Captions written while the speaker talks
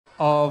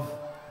of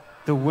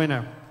the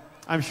winner.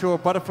 I'm sure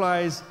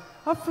butterflies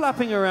are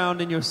flapping around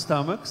in your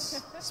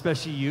stomachs,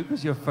 especially you,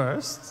 because you're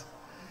first.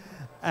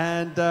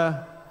 And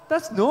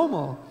that's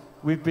normal.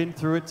 We've been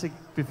through it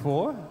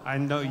before. I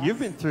know you've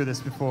been through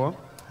this before.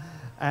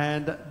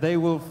 And they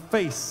will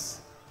face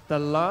the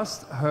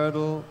last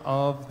hurdle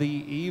of the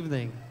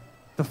evening,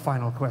 the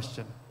final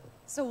question.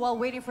 So while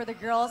waiting for the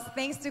girls,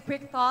 thanks to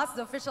Quick Thoughts,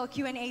 the official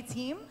Q&A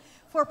team,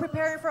 for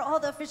preparing for all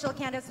the official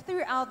candidates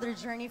throughout their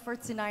journey for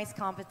tonight's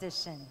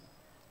competition.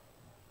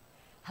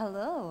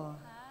 Hello.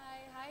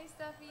 Hi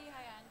Steffi,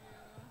 hi Andrew.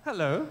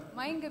 Hello.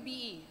 Maayong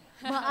gabi.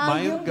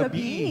 Maayong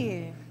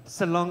gabi.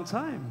 It's a long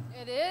time.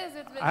 It is,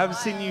 it's been I haven't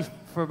seen you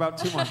for about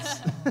 2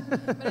 months.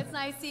 But it's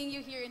nice seeing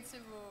you here in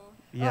Cebu.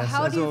 Yes,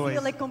 how do you always.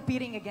 feel like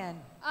competing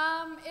again?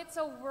 It's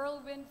a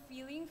whirlwind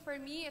feeling for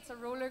me. It's a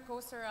roller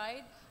coaster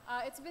ride.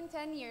 It's been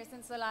 10 years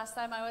since the last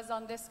time I was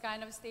on this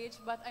kind of stage,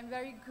 but I'm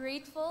very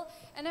grateful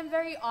and I'm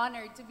very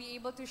honored to be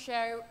able to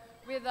share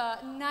with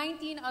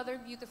 19 other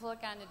beautiful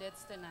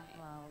candidates tonight.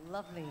 Wow,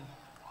 lovely.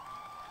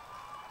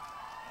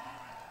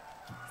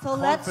 So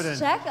let's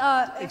check.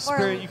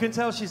 Experience. You can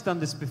tell she's done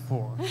this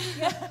before.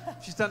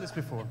 She's done this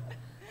before.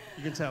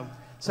 You can tell.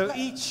 So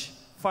each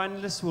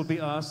finalist will be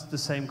asked the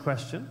same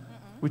question,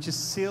 which is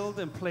sealed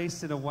and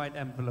placed in a white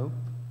envelope.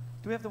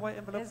 Do we have the white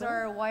envelope? Is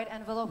there a white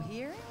envelope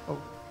here?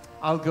 Oh,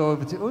 I'll go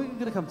over to. Oh, you're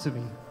gonna come to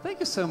me. Thank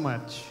you so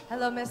much.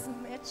 Hello, Miss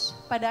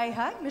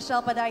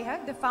Michelle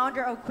Padayhag, the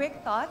founder of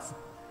Quick Thoughts.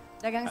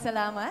 Dagang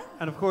salamat.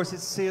 And of course,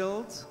 it's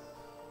sealed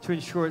to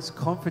ensure its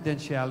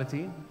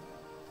confidentiality,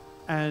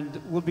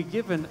 and will be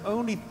given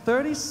only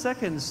 30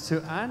 seconds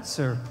to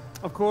answer.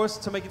 Of course,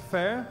 to make it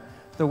fair,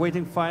 the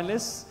waiting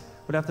finalists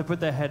would have to put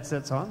their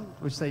headsets on,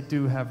 which they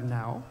do have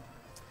now.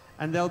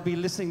 And they'll be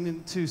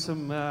listening to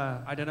some,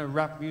 I don't know,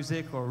 rap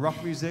music or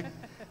rock music,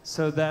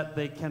 so that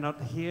they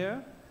cannot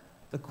hear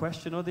the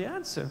question or the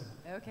answer.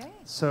 Okay.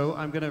 So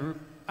I'm going to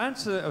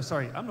answer, oh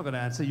sorry, I'm not going to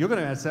answer, you're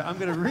going to answer. I'm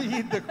going to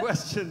read the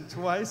question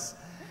twice.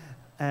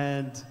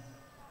 And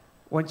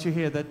once you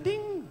hear that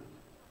ding,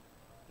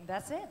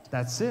 that's it.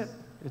 That's it.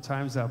 Your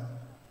time's up.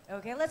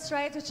 Okay, let's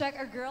try to check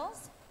our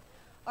girls.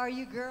 Are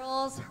you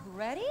girls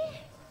ready?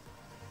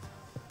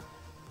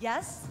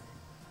 Yes?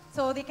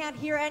 So they can't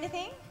hear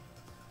anything?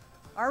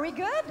 Are we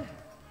good?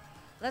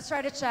 Let's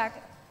try to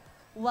check.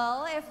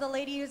 Well, if the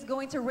lady who's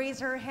going to raise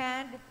her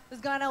hand is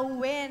gonna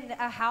win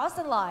a house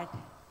and lot.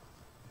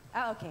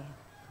 Oh, okay.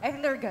 I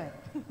think they're good.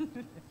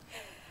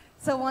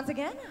 So once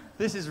again.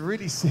 This is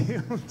really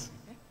sealed.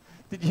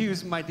 Did you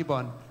use Mighty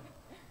Bond?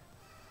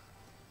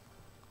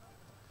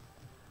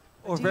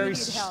 Or very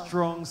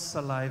strong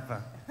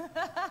saliva?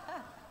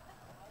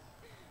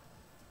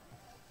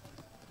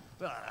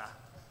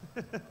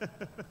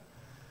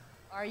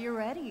 Are you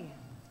ready?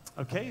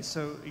 Okay,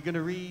 so you're going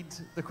to read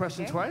the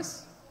question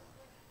twice?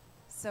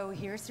 So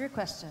here's your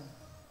question.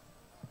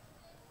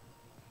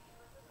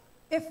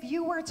 If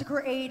you were to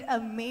create a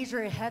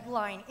major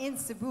headline in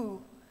Cebu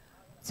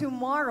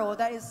tomorrow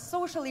that is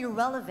socially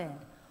relevant,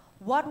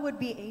 what would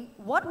be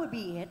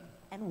it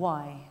and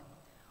why?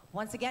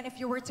 Once again, if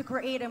you were to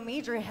create a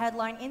major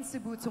headline in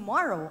Cebu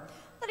tomorrow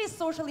that is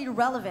socially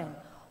relevant,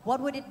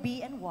 what would it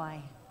be and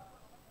why?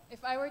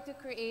 If I were to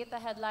create a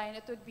headline,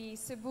 it would be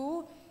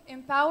Cebu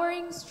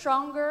empowering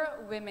stronger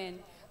women.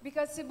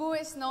 Because Cebu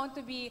is known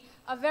to be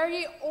a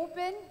very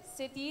open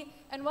city,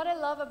 and what I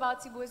love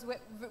about Cebu is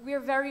we're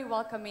very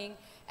welcoming,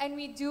 and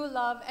we do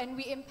love and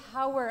we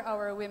empower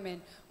our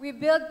women. We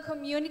build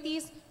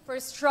communities for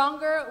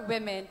stronger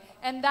women,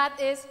 and that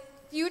is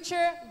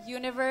future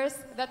universe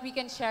that we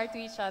can share to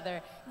each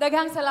other.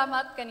 Daghang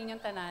salamat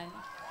kaninyong tanan.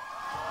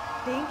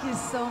 Thank you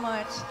so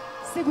much,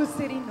 Cebu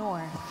City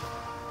North.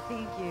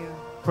 Thank you.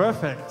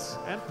 Perfect.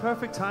 And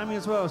perfect timing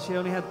as well. She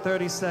only had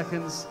 30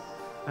 seconds,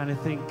 and I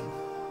think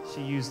she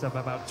used up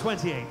about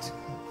 28.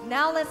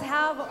 Now let's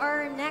have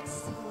our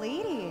next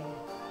lady.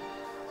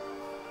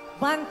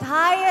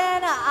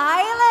 Bantayan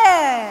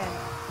Island.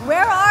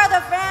 Where are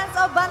the fans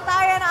of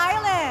Bantayan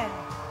Island?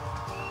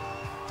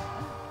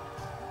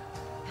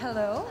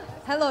 Hello.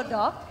 Hello,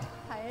 Doc.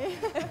 Hi.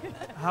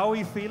 How are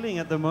you feeling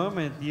at the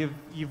moment?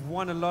 You've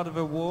won a lot of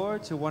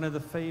awards. You're one of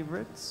the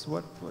favorites.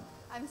 What?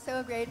 I'm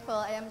so grateful.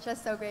 I am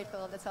just so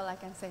grateful. That's all I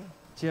can say.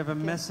 Do you have a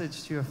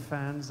message to your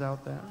fans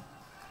out there?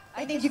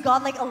 I think you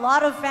got like a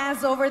lot of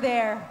fans over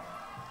there.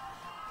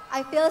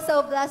 I feel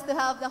so blessed to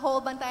have the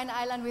whole Bantayan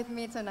Island with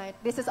me tonight.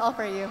 This is all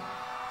for you.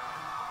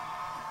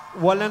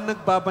 Walang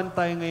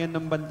nagbabantay ngayon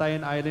ng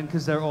Bantayan Island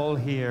because they're all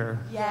here.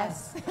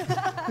 Yes.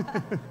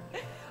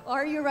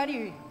 Are you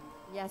ready?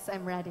 Yes,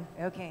 I'm ready.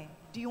 Okay.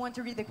 Do you want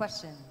to read the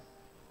question?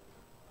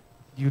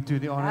 You do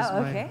the honors,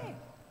 okay.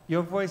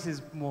 Your voice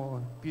is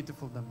more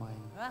beautiful than mine.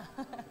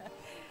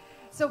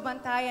 So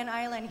Bantayan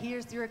Island,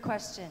 here's your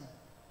question.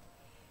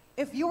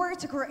 If you were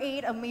to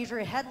create a major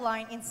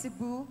headline in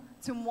Cebu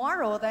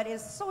tomorrow that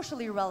is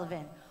socially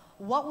relevant,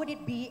 what would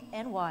it be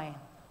and why?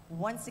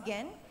 Once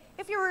again,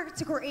 if you were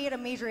to create a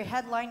major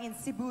headline in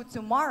Cebu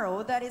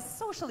tomorrow that is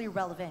socially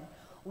relevant,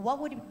 what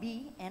would it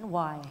be and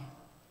why?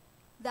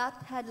 That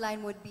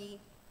headline would be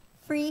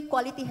free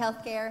quality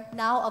healthcare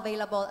now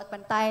available at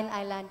Bantayan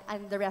Island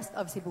and the rest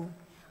of Cebu.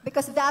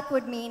 Because that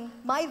would mean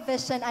my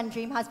vision and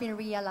dream has been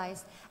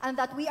realized and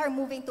that we are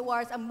moving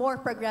towards a more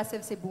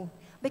progressive Cebu.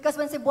 Because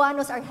when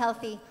Cebuanos are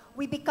healthy,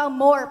 we become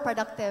more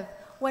productive.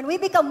 When we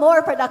become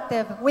more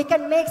productive, we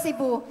can make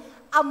Cebu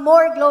a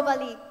more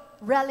globally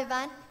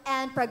relevant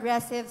and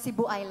progressive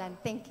Cebu Island.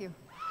 Thank you.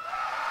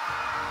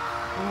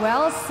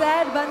 Well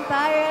said,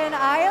 Bantayan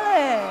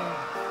Island.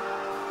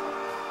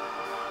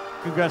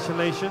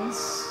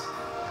 Congratulations.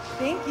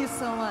 Thank you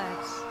so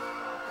much.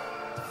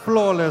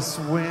 Flawless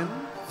win.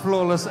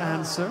 Flawless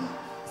answer.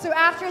 So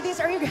after this,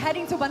 are you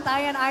heading to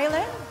Bantayan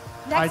Island?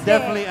 I Next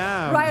definitely day,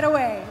 am. right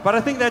away. But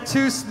I think they're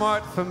too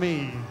smart for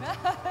me.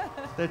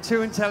 They're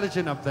too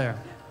intelligent up there.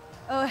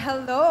 Oh,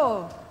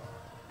 hello.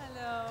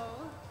 Hello.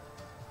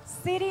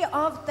 City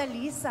of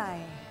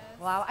Talisay.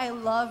 Wow, I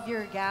love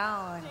your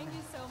gown. Thank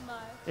you so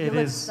much. You It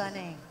look is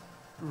stunning.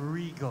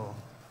 regal.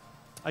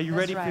 Are you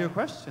That's ready for your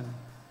right. question?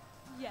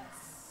 Yes.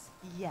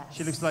 Yes.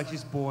 She looks like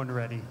she's born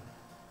ready.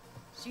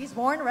 She's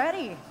born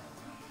ready.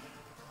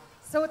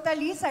 So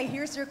Talisay,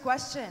 here's your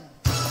question.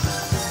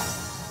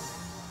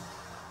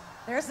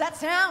 There's that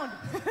sound.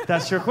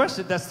 That's your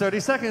question. That's 30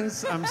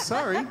 seconds. I'm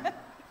sorry.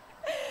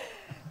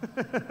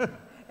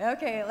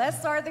 Okay, let's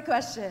start the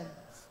question.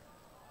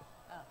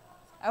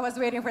 I was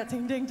waiting for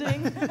ting, ting,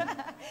 ting.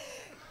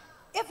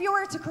 If you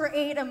were to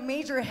create a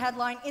major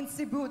headline in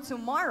Cebu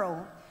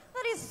tomorrow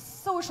that is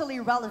socially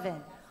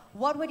relevant,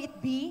 what would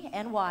it be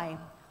and why?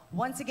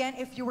 Once again,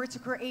 if you were to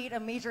create a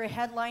major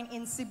headline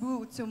in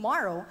Cebu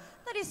tomorrow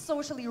that is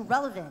socially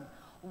relevant,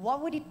 what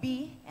would it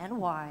be and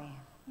why?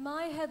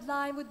 My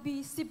headline would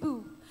be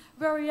Cebu,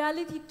 where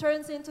reality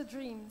turns into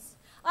dreams.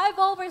 I've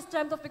always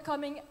dreamt of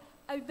becoming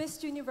a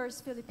Miss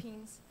Universe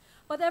Philippines.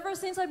 But ever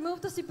since I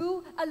moved to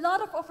Cebu, a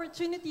lot of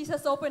opportunities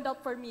has opened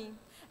up for me.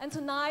 And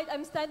tonight,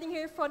 I'm standing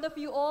here in front of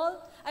you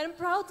all, and I'm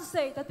proud to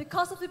say that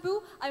because of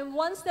Cebu, I'm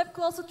one step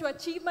closer to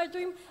achieve my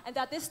dream, and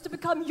that is to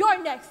become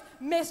your next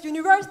Miss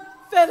Universe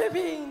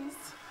Philippines.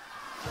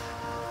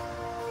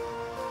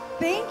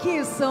 Thank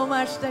you so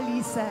much,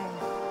 Talisay.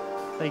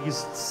 Thank you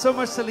so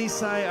much,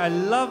 Talisay. I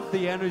love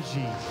the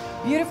energy.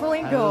 Beautiful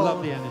in I gold.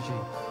 love the energy.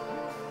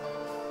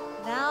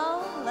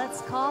 Now,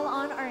 let's call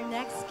on our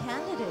next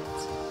candidate.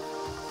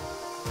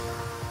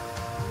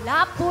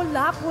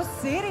 Lapu-Lapu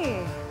City.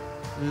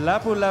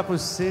 Lapu-Lapu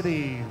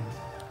City.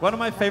 One of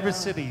my favorite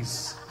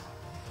cities.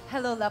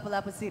 Hello,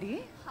 Lapu-Lapu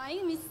City. Hi,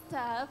 Miss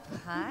Steph.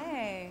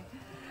 Hi.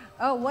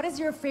 Oh, what is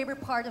your favorite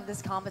part of this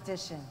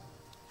competition?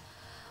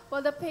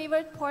 Well, the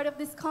favorite part of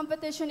this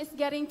competition is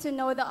getting to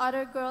know the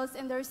other girls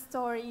and their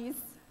stories.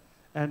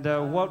 And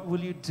what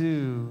will you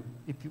do?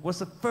 What's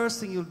the first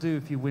thing you'll do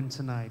if you win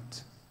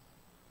tonight?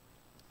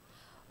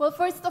 Well,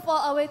 first of all,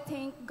 I will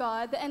thank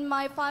God and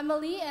my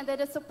family, and then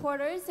the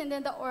supporters, and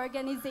then the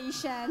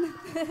organization.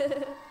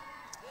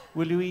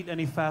 Will you eat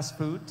any fast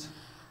food?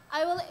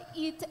 I will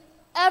eat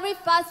every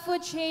fast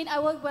food chain I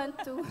will went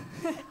to.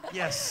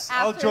 Yes,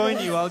 After I'll join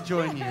this. you. I'll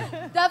join you.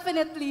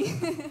 Definitely.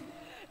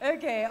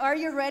 Okay, are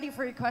you ready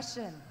for your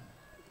question?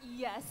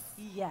 Yes.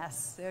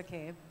 Yes.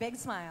 Okay, big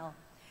smile.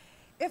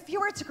 If you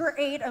were to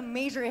create a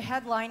major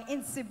headline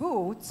in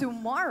Cebu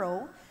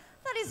tomorrow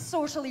that is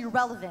socially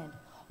relevant,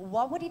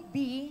 what would it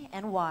be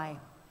and why?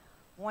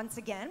 Once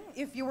again,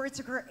 if you were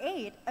to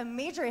create a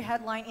major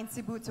headline in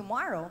Cebu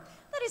tomorrow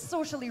that is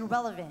socially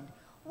relevant,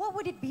 what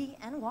would it be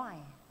and why?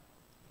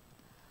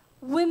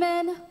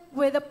 Women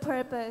with a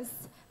purpose.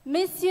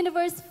 Miss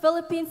Universe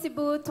Philippines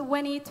Cebu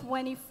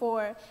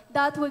 2024.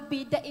 That would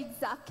be the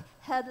exact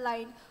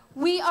headline.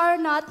 We are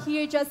not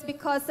here just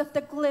because of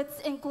the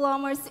glitz and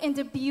glamours and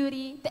the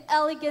beauty, the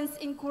elegance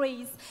and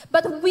grace,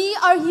 but we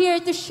are here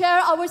to share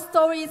our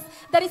stories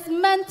that is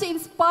meant to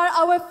inspire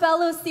our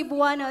fellow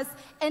Cebuanos.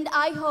 And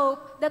I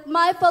hope that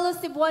my fellow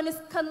Cebuanos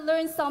can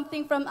learn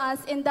something from us,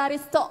 and that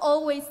is to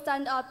always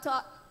stand up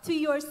to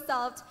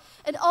yourself.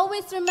 And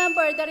always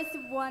remember that a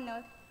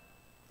Cebuano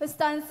who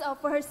stands up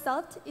for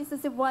herself is a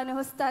Cebuano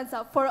who stands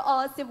up for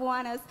all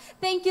Cebuanos.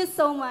 Thank you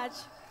so much.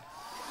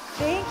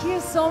 Thank you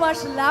so much,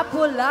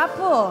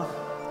 Lapu-Lapu.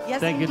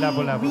 Yes, Thank you, indeed.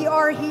 Lapu-Lapu. We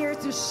are here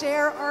to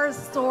share our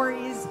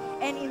stories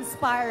and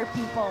inspire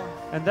people.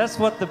 And that's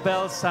what the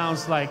bell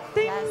sounds like.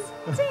 Ding. Yes.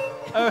 Ting.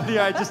 Oh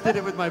yeah, I just did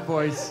it with my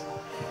voice.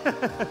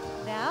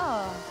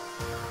 Now,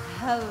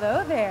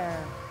 hello there.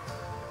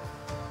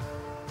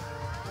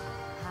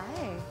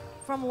 Hi.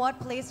 From what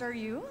place are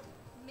you?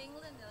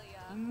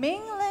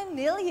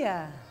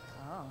 Minglanilia.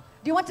 Oh.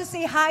 Do you want to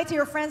say hi to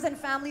your friends and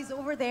families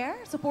over there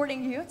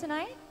supporting you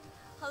tonight?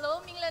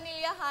 Hello,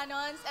 Minglanilia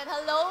Hanons, and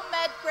hello,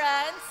 Med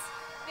friends.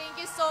 Thank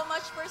you so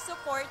much for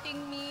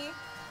supporting me.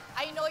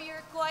 I know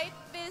you're quite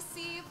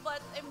busy,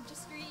 but I'm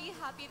just really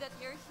happy that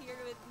you're here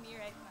with me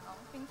right now.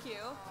 Thank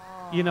you.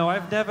 You know,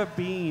 I've never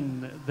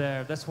been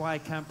there. That's why I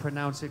can't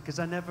pronounce it, because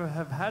I never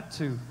have had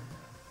to.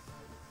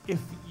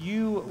 If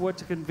you were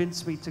to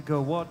convince me to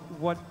go,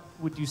 what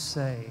would you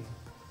say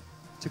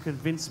to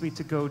convince me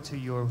to go to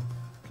your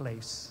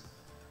place?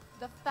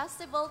 The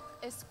festival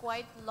is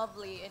quite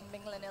lovely in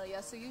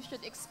Minglanilla, so you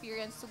should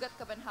experience Sugat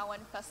Kabanhawan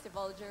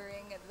Festival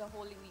during the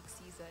Holy Week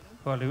season.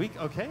 Holy Week,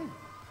 okay.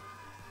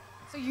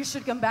 So you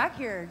should come back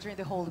here during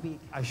the whole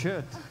week. I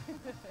should.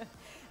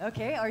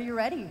 Okay, are you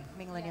ready,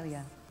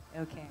 Minglanilia?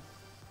 Okay.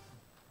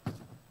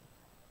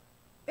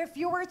 If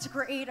you were to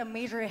create a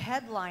major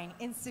headline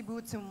in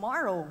Cebu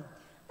tomorrow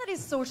that is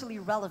socially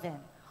relevant,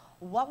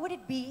 what would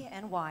it be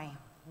and why?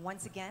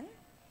 Once again,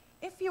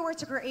 if you were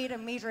to create a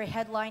major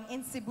headline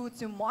in Cebu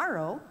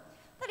tomorrow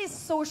that is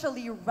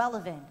socially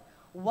relevant,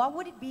 what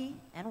would it be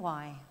and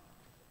why?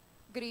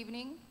 Good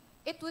evening.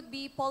 It would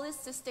be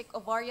polycystic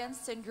ovarian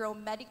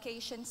syndrome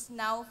medications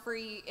now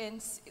free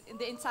in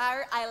the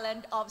entire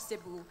island of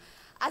Cebu.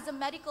 As a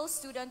medical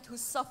student who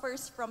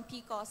suffers from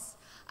PCOS,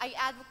 I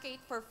advocate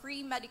for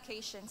free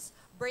medications,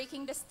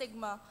 breaking the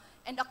stigma,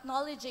 and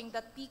acknowledging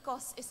that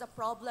PCOS is a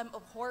problem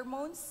of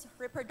hormones,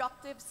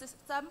 reproductive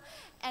system,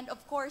 and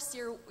of course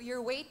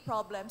your weight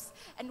problems.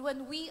 And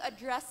when we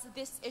address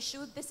this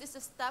issue, this is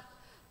a step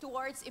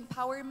towards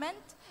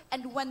empowerment.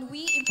 And when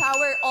we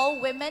empower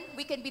all women,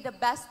 we can be the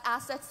best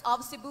assets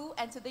of Cebu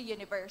and to the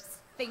universe.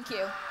 Thank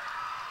you.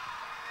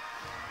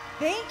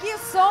 Thank you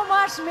so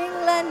much,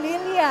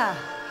 Minglanilia.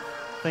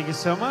 Thank you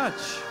so much.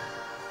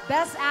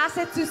 Best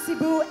asset to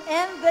Cebu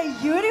and the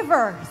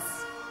universe.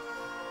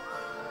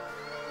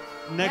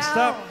 Next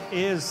Now- up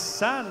is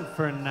San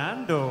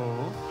Fernando.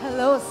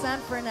 Hello, San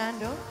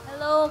Fernando.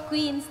 Hello,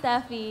 Queen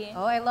Steffi.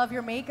 Oh, I love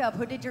your makeup.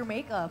 Who did your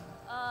makeup?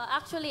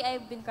 Actually,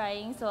 I've been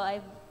crying, so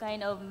I've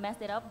kind of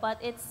messed it up, but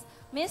it's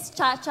Miss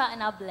Chacha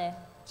Anable.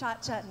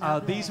 Cha-cha.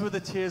 These were the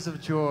tears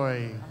of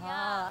joy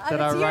Ah, that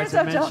the our tears writer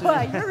of mentioned.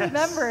 joy. You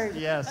remembered.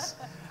 Yes.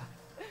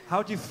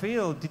 How do you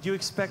feel? Did you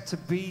expect to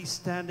be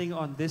standing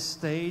on this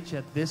stage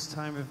at this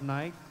time of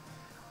night,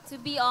 To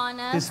be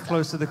honest, this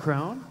close to the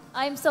crown?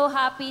 I'm so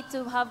happy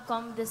to have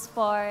come this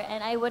far,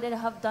 and I wouldn't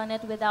have done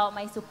it without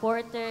my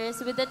supporters,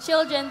 with the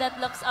children that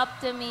looks up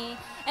to me,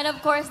 and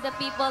of course the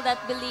people that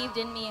believed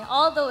in me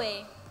all the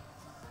way.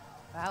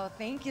 Wow,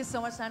 thank you so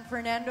much, San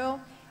Fernando.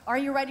 Are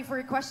you ready for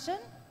your question?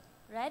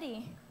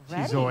 Ready?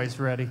 She's always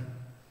ready.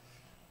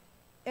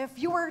 If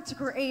you were to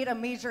create a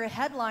major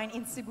headline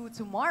in Cebu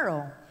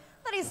tomorrow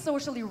that is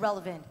socially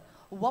relevant,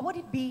 what would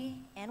it be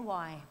and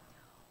why?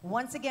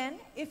 Once again,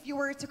 if you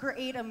were to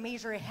create a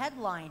major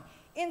headline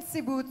in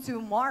Cebu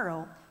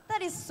tomorrow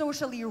that is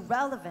socially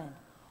relevant,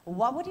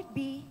 what would it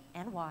be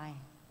and why?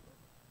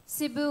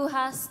 Cebu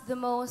has the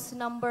most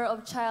number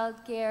of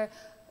childcare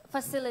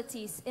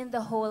facilities in the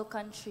whole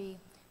country.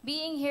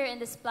 Being here in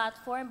this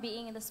platform,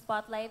 being in the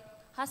spotlight,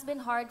 has been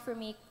hard for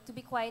me. To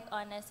be quite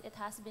honest, it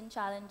has been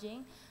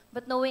challenging.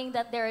 But knowing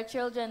that there are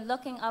children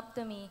looking up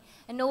to me,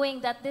 and knowing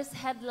that this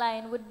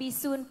headline would be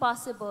soon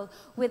possible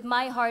with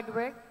my hard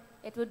work,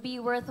 it would be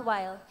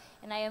worthwhile.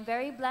 And I am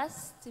very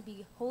blessed to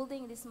be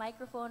holding this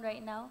microphone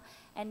right now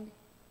and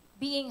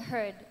being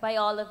heard by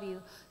all of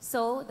you.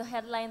 So the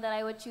headline that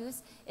I would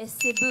choose is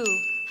Cebu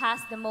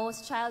has the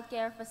most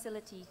childcare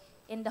facility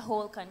in the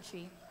whole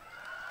country.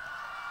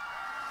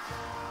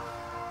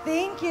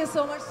 Thank you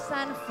so much,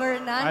 San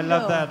Fernando. I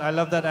love that. I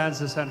love that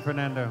answer, San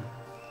Fernando.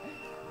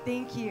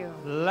 Thank you.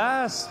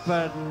 Last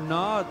but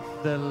not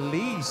the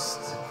least,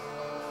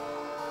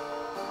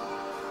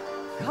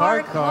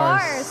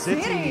 Karkar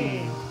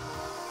City.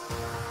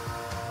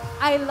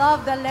 I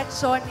love the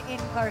lechon in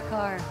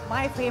Karkar.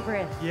 My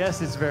favorite.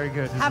 Yes, it's very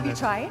good. Have isn't you it?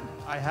 tried?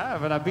 I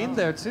have, and I've been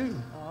there too.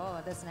 Oh,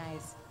 that's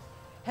nice.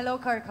 Hello,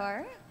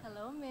 Karkar.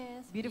 Hello,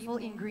 Miss. Beautiful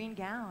Good in evening. green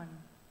gown.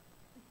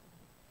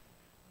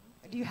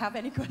 Do you have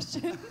any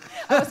question?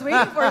 I was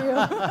waiting for you.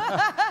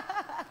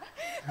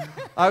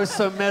 I was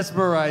so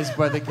mesmerized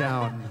by the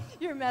gown.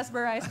 You're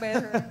mesmerized by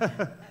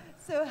her.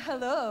 So,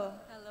 hello.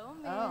 Hello,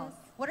 Miss. Oh,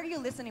 what are you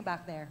listening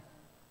back there?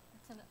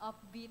 It's an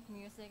upbeat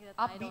music that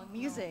I Upbeat don't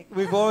music.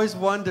 We've always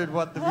wondered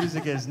what the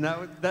music is.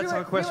 Now, that's You were-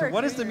 our question. you were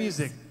What is the curious.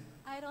 music?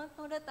 know. I don't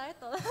know the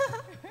title.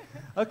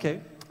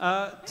 Okay.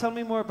 Tell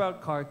me more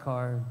about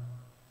Karkar.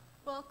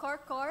 Well,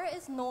 Karkar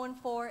is known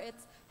for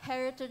its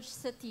heritage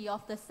city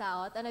of the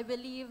South, and I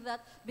believe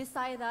that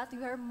beside that,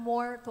 we have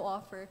more to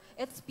offer.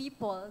 Its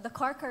people, the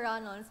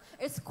Karkaranons,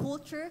 its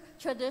culture,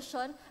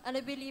 tradition, and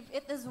I believe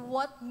it is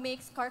what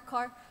makes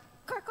Karkar,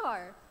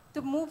 Karkar,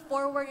 to move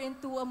forward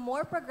into a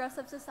more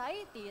progressive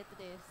society it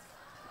is.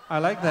 I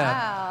like that.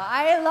 Wow,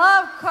 I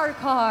love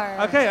Karkar.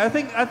 Okay,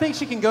 I think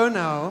she can go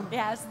now.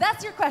 Yes,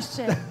 that's your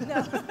question.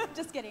 No,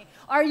 just kidding.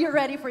 Are you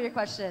ready for your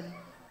question?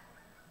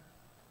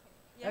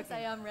 Yes,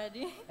 Okay. I am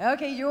ready.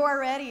 Okay, you are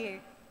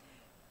ready.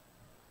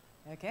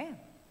 Okay.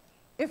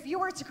 If you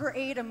were to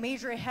create a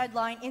major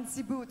headline in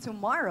Cebu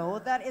tomorrow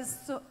that is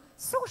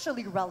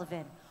socially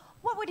relevant,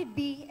 what would it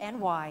be and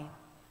why?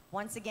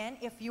 Once again,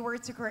 if you were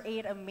to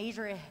create a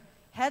major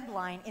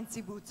headline in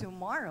Cebu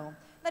tomorrow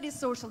that is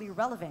socially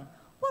relevant,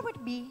 what would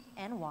it be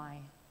and why?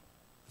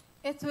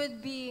 It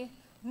would be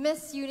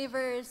Miss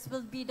Universe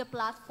will be the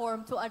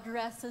platform to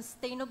address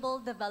sustainable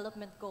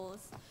development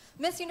goals.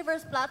 Miss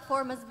Universe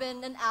platform has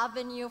been an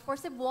avenue for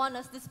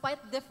Cebuanas,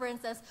 despite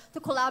differences, to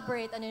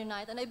collaborate and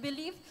unite. And I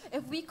believe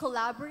if we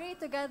collaborate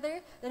together,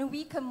 then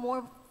we can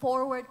move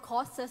forward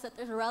causes that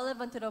are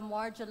relevant to the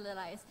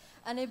marginalized.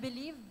 And I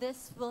believe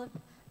this will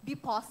be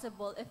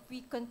possible if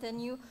we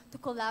continue to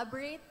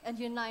collaborate and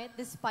unite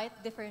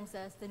despite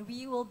differences. Then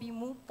we will be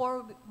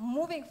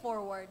moving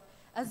forward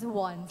as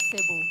one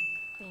Cebu.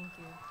 Thank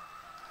you.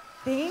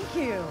 Thank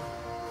you.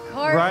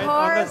 Right on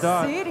Car the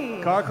dot.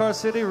 City. Car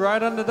City,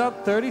 right on the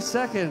dot, 30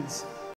 seconds.